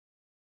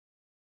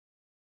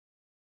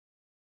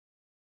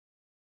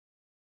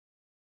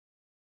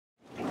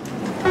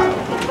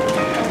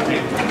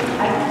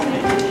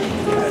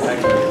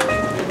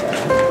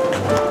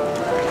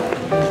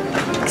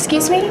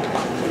Excuse me?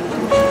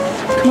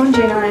 Come on,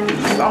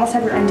 J9. You almost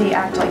have your ND.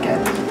 Act like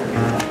it.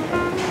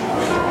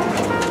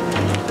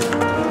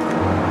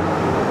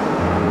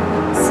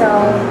 So,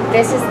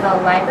 this is the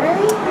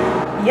library?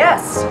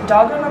 Yes,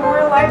 Dogwood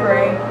Memorial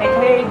Library,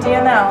 aka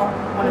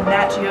DML, one of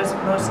Nat Geo's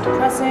most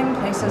depressing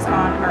places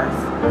on Earth.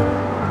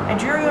 I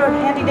drew you a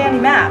handy-dandy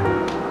map.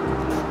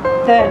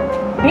 The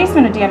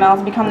basement of DML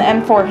has become the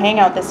M4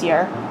 hangout this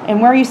year, and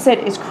where you sit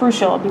is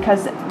crucial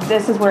because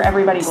this is where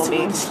everybody will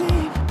be.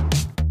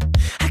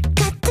 I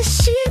got the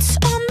sheets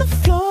on the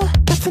floor,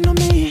 nothing on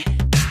me.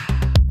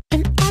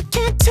 And I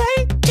can't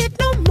take it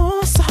no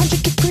more, it's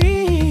 100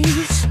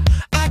 degrees.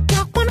 I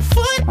got 1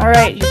 foot.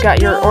 Alright, you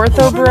got your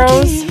ortho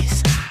bros.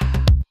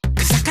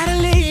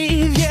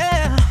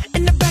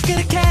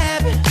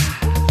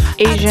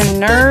 Asian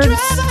nerds.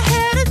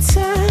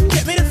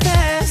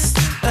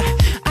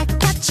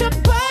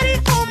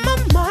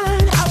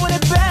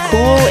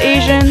 Cool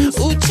Asians.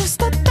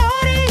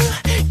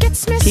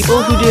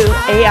 People who do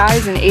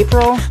AIs in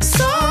April.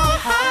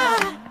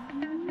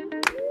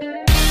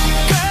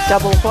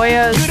 Double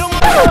Hoyas.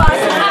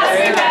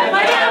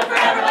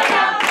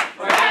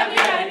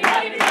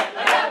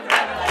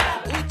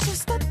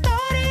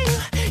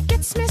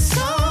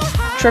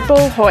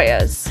 Triple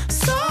Hoyas.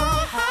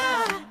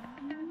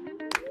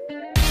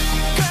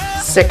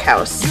 Sick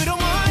house.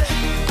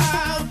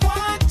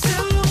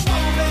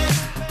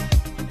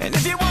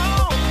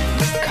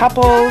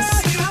 Couples.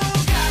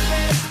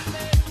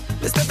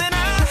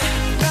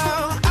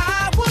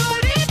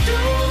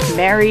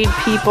 Married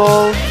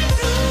people.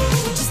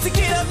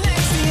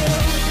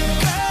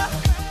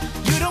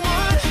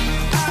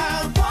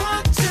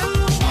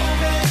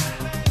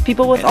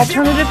 People with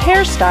alternative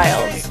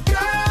hairstyles.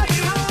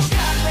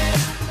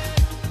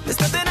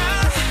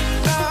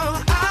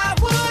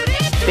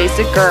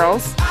 Basic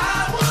girls.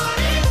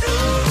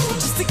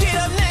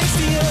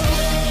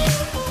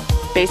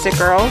 Basic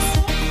girls.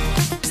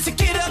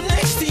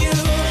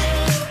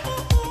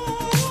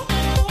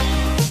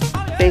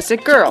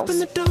 Basic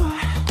girls.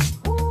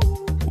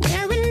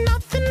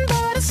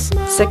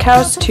 Sick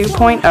House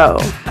 2.0.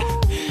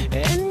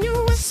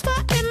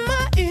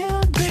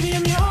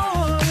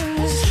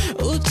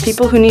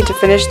 People who need to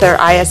finish their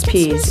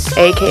ISPs,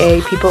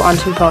 aka people on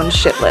Timpon's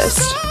shit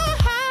list.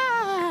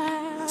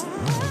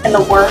 And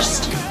the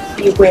worst,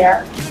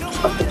 beware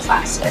of the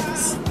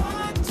plastics.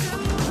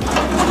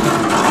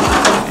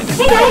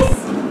 Hey guys!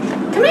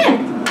 Come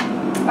in!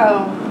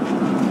 Oh,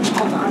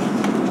 hold on.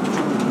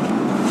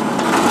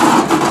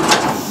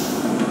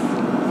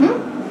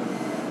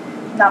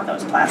 Not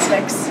those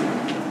plastics.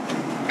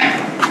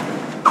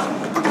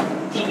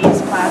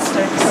 These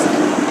plastics.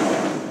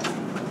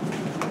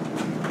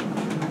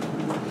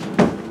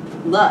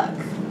 Look,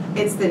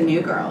 it's the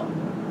new girl.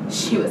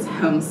 She was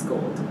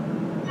homeschooled.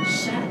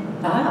 Shut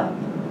up.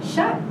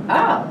 Shut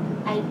up.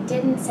 I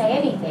didn't say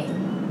anything.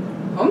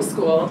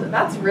 Homeschooled?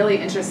 That's really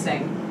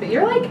interesting. But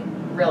you're like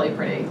really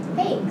pretty.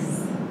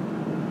 Thanks.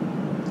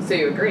 So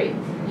you agree?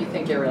 You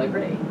think you're really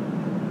pretty?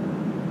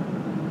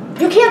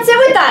 You can't sit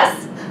with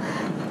us!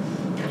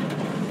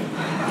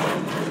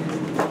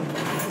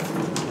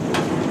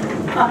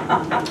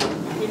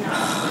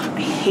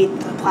 I hate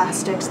the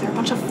plastics. They're a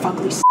bunch of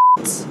fugly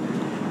s***s.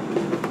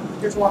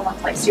 There's one more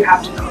place you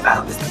have to know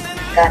about.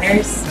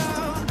 Gunners?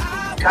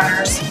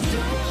 Gunners.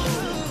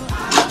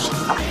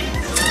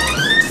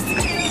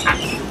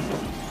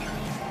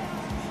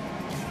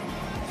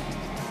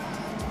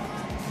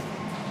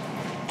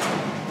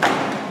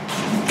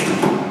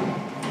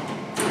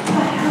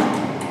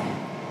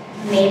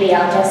 Maybe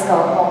I'll just go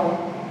home.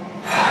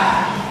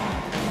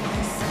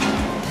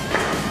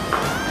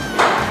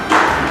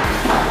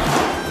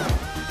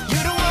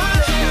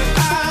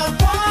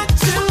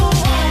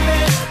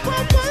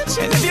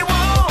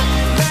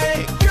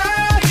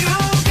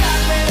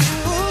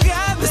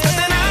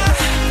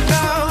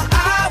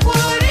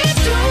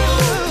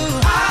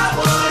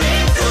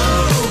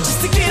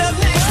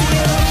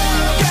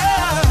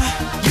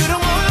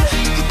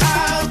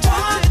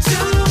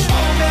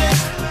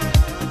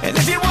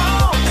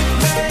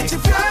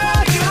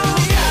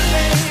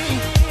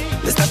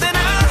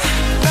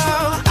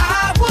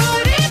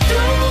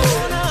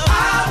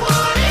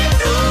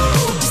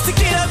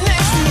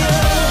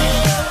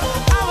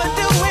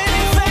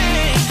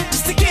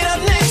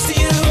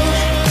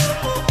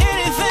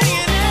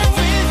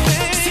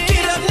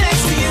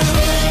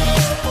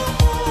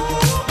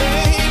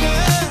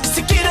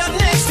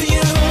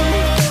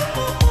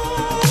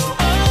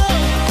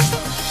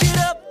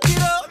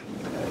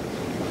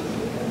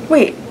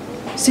 Wait,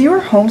 so you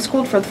were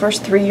homeschooled for the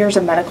first 3 years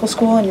of medical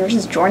school and you're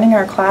just joining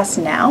our class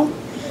now?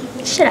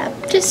 Shut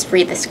up. Just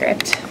read the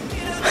script.